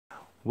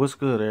What's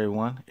good,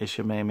 everyone? It's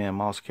your main man,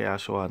 Moss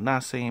Casual,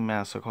 Nassim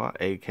Massacre,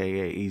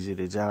 aka Easy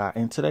to Jedi.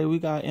 And today we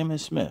got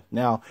Emmitt Smith.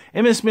 Now,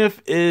 Emmitt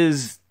Smith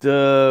is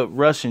the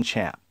Russian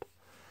champ.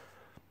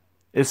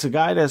 It's a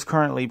guy that's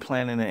currently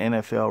playing in the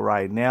NFL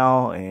right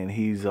now, and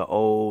he's an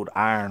old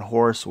iron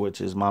horse,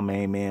 which is my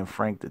main man,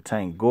 Frank the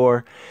Tank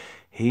Gore.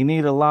 He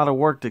need a lot of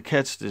work to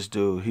catch this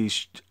dude.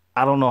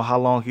 I don't know how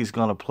long he's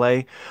going to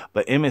play,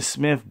 but Emmitt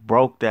Smith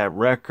broke that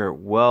record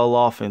well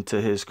off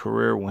into his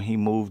career when he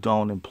moved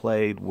on and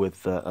played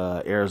with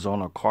the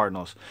Arizona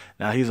Cardinals.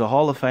 Now, he's a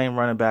Hall of Fame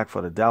running back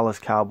for the Dallas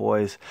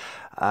Cowboys.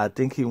 I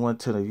think he went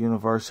to the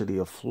University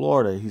of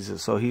Florida.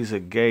 So he's a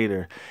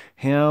Gator.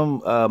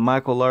 Him,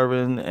 Michael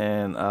Irvin,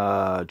 and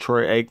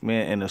Troy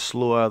Aikman, and a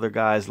slew of other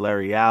guys,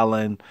 Larry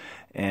Allen,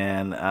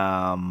 and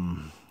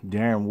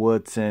Darren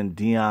Woodson,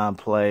 Dion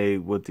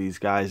played with these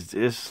guys.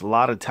 It's a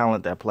lot of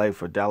talent that played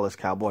for Dallas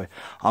Cowboy.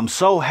 I'm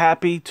so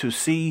happy to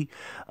see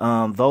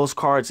those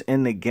cards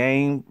in the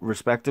game,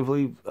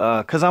 respectively,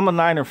 because I'm a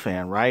Niner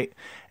fan, right?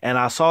 And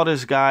I saw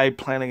this guy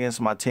playing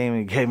against my team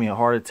and gave me a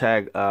heart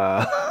attack.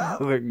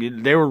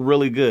 They were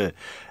really good.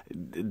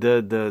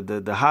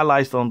 The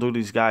highlights don't do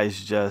these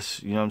guys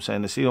just, you know what I'm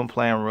saying? To see them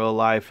play in real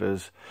life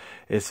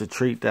it's a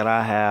treat that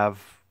I have.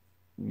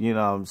 You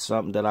know,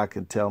 something that I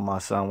could tell my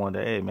son one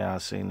day, hey, man, I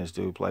seen this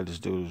dude play. This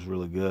dude was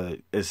really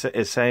good. It's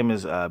same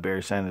as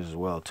Barry Sanders as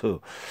well,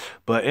 too.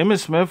 But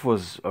Emmitt Smith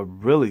was a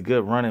really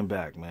good running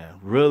back, man.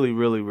 Really,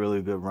 really,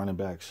 really good running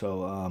back.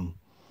 So,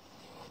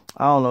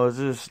 I don't know. It's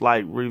just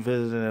like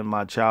revisiting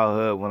my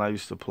childhood when I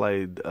used to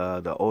play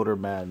the older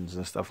Maddens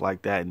and stuff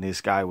like that. And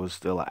this guy was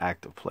still an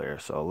active player.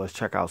 So let's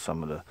check out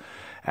some of the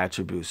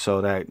attributes.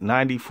 So that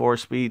 94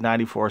 speed,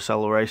 94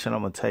 acceleration,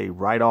 I'm going to tell you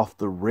right off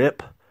the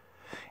rip.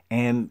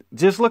 And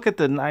just look at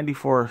the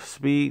 94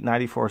 speed,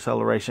 94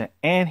 acceleration,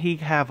 and he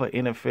have an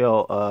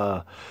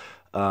NFL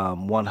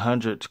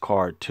 100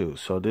 card too.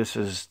 So this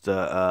is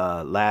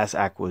the last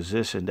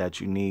acquisition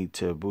that you need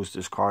to boost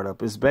this card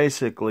up. It's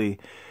basically,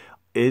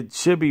 it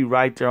should be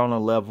right there on the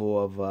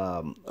level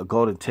of a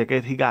golden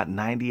ticket. He got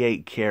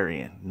 98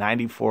 carrying,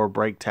 94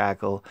 break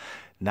tackle,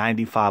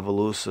 95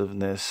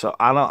 elusiveness. So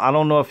I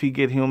don't know if he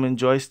get human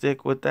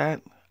joystick with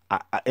that.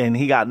 And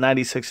he got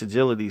 96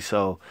 agility,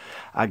 so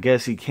I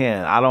guess he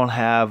can. I don't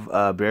have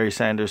Barry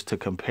Sanders to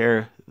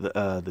compare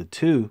the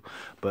two,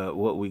 but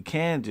what we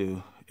can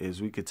do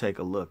is we could take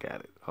a look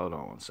at it. Hold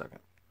on one second.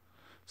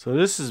 So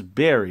this is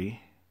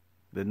Barry,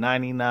 the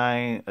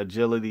 99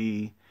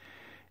 agility,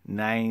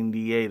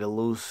 98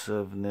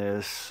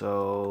 elusiveness.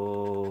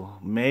 So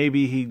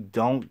maybe he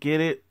don't get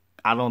it.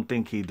 I don't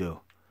think he do.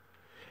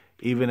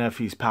 Even if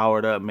he's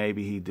powered up,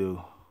 maybe he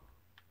do.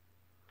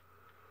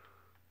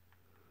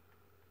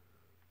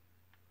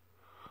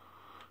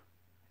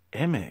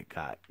 Emmitt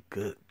got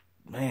good,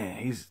 man.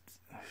 He's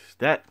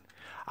that.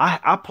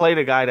 I played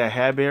a guy that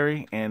had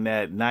Barry, and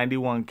that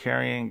 91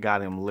 carrying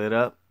got him lit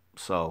up.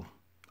 So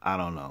I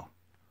don't know.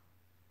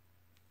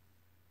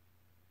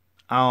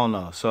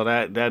 So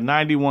that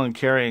 91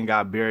 carrying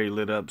got Barry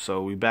lit up.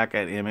 So we back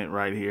at Emmitt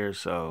right here.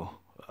 So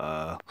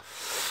I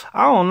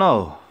don't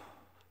know.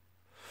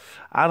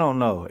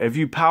 If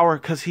you power,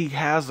 because he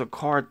has a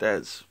card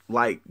that's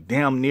like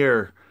damn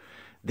near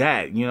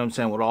that, you know what I'm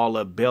saying, with all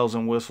the bells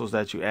and whistles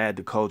that you add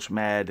to Coach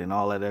Mad and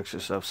all that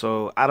extra stuff.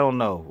 So I don't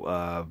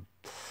know.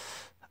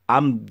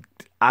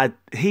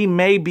 He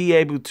may be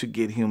able to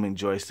get human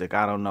joystick.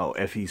 I don't know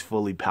if he's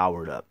fully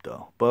powered up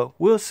though. But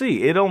we'll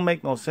see. It don't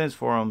make no sense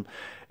for him,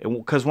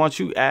 because once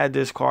you add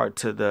this card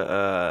to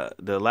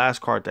the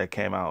last card that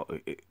came out,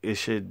 it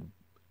should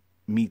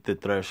meet the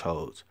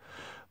thresholds.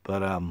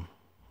 But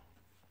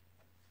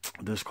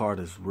this card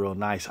is real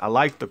nice. I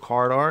like the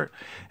card art.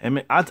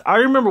 I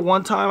remember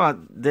one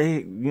time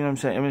you know what I'm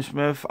saying, Emmitt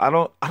Smith. I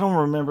don't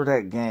remember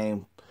that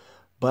game,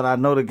 but I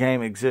know the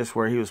game exists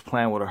where he was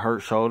playing with a hurt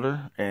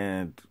shoulder,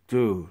 and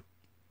dude,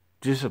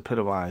 just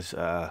epitomized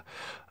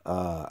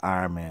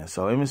Iron Man.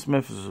 So Emmitt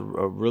Smith is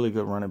a really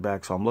good running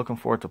back. So I'm looking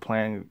forward to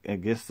playing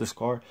against this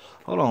card.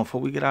 Hold on,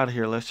 before we get out of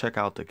here, let's check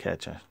out the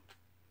catching.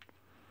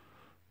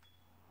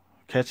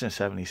 Catching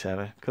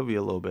 77. Could be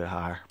a little bit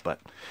higher. But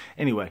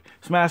anyway,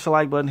 smash the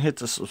like button, hit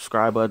the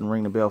subscribe button,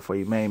 ring the bell for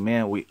your main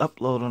man. We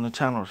upload on the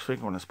channel as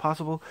frequent as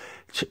possible.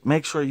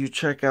 Make sure you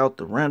check out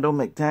the Randall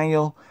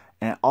McDaniel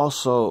and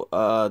also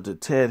the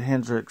Ted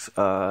Hendricks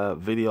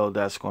video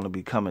that's going to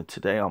be coming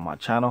today on my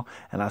channel.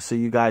 And I'll see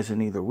you guys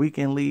in either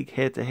Weekend League,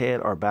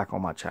 head-to-head, or back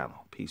on my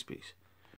channel. Peace, peace.